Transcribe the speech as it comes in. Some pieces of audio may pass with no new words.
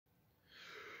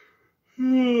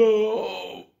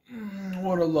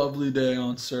lovely day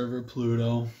on server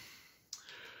Pluto.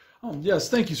 Oh, yes,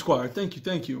 thank you, Squire. Thank you,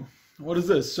 thank you. What is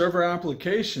this? Server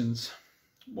applications.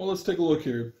 Well, let's take a look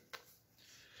here.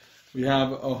 We have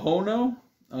Ahono,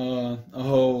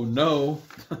 Ahono,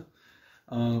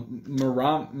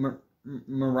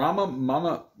 Marama,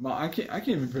 Mama, I can't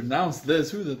even pronounce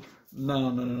this.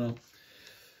 No.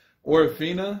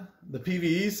 Orifina, the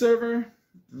PvE server?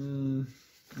 No,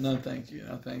 thank you.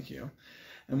 No, thank you.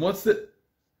 And what's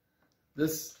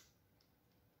this?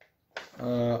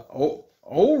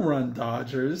 Run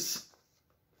Dodgers.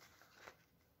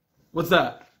 What's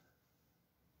that?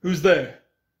 Who's there?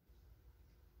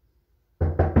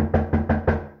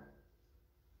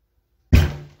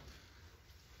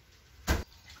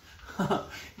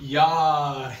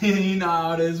 Yeah, you know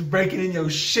how it is, breaking in your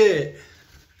shit.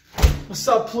 What's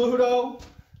up, Pluto?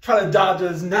 Try to dodge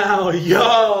us now.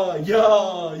 Yeah.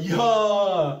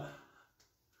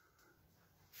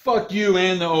 Fuck you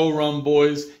and the O-Run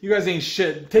boys. You guys ain't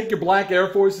shit. Take your black Air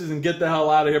Forces and get the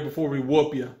hell out of here before we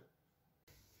whoop you.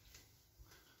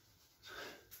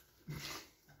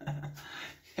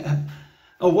 Yeah.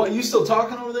 Oh, what? You still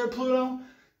talking over there, Pluto?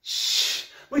 Shh.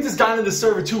 We just got into the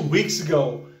server 2 weeks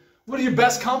ago. What are your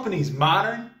best companies?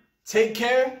 Modern? Take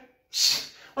Care?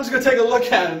 Shh. Why don't you go take a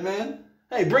look at it, man?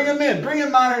 Hey, bring him in. Bring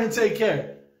in Modern and Take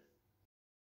Care.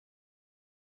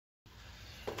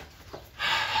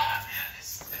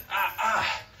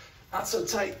 Not so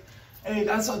tight. Hey,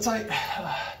 not so tight.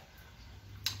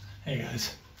 Hey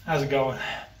guys, how's it going?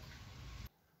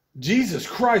 Jesus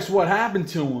Christ, what happened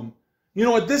to him? You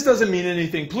know what, this doesn't mean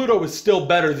anything. Pluto is still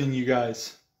better than you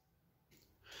guys.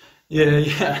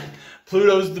 Yeah.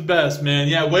 Pluto's the best, man.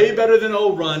 Yeah, way better than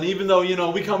O-Run, even though, you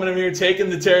know, we coming in here taking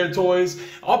the territories.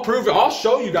 I'll prove it. I'll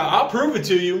show you guys. I'll prove it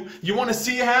to you. You want to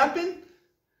see it happen?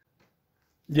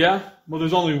 Yeah? Well,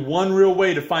 there's only one real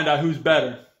way to find out who's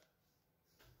better.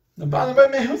 Now, by the way,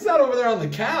 man, who's that over there on the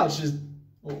couch?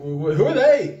 Who are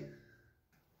they?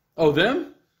 Oh,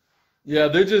 them? Yeah,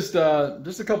 they're just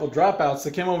a couple dropouts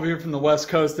that came over here from the West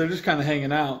Coast. They're just kind of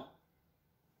hanging out.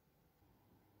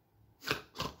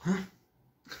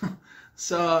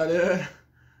 So, dude.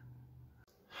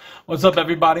 What's up,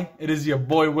 everybody? It is your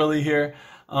boy Willie here.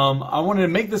 I wanted to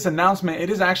make this announcement.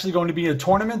 It is actually going to be a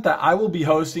tournament that I will be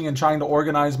hosting and trying to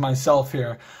organize myself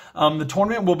here. The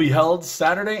tournament will be held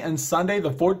Saturday and Sunday, the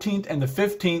 14th and the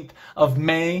 15th of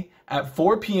May at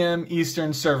 4 p.m.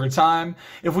 Eastern Server Time.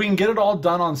 If we can get it all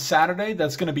done on Saturday,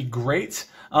 that's going to be great.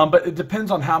 But it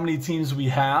depends on how many teams we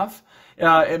have.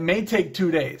 It may take 2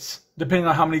 days, depending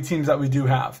on how many teams that we do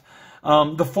have.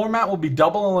 The format will be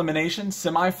double elimination.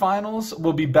 Semifinals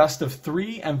will be best of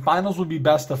 3, and finals will be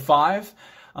best of 5,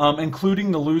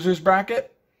 including the losers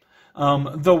bracket.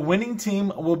 The winning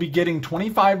team will be getting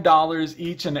 $25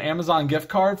 each in an Amazon gift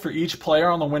card for each player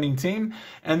on the winning team.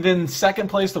 And then second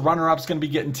place, the runner-up is going to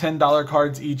be getting $10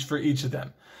 cards each for each of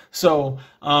them. So,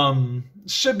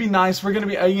 should be nice. We're going to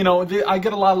be, I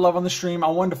get a lot of love on the stream. I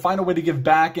wanted to find a way to give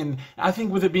back. And I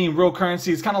think with it being real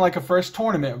currency, it's kind of like a first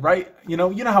tournament, right? You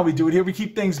know how we do it here. We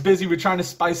keep things busy. We're trying to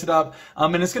spice it up.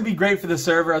 And it's going to be great for the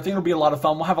server. I think it'll be a lot of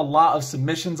fun. We'll have a lot of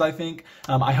submissions, I think.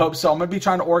 I hope so. I'm going to be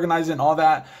trying to organize it and all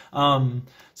that.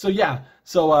 So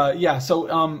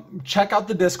check out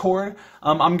the Discord.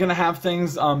 I'm going to have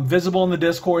things visible in the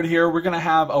Discord here. We're going to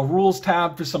have a rules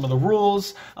tab for some of the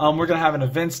rules. We're going to have an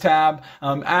events tab.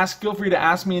 Feel free to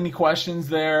ask me any questions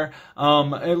there.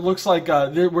 It looks like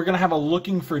we're going to have a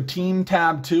looking for team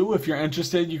tab too. If you're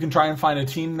interested, you can try and find a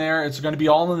team there. It's going to be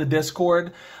all in the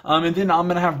Discord. And then I'm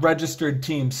going to have registered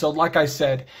teams. So like I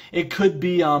said, it could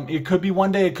be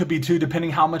 1 day, it could be 2,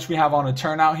 depending how much we have on a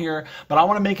turnout here. But I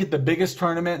want to make it the biggest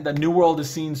tournament that New World has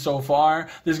seen so far.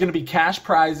 There's going to be cash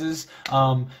prizes,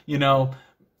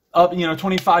 up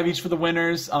 25 each for the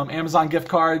winners, Amazon gift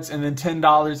cards, and then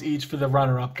 $10 each for the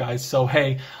runner-up guys. So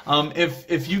hey,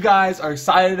 if you guys are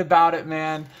excited about it,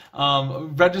 man,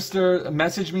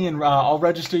 message me and I'll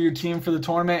register your team for the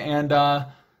tournament. And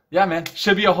yeah, man,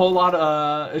 should be a whole lot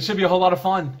of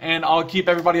fun, and I'll keep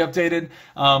everybody updated.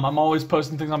 I'm always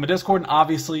posting things on my Discord, and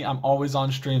obviously I'm always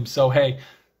on stream. So hey,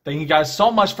 thank you guys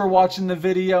so much for watching the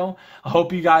video. I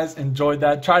hope you guys enjoyed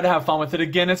that. Try to have fun with it.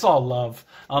 Again, it's all love.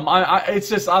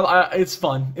 It's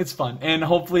fun. It's fun. And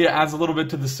hopefully it adds a little bit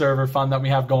to the server fun that we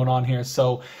have going on here.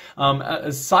 So,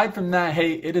 aside from that,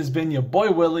 hey, it has been your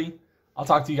boy Willie. I'll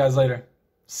talk to you guys later.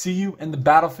 See you in the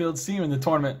battlefield. See you in the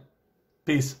tournament.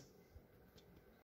 Peace.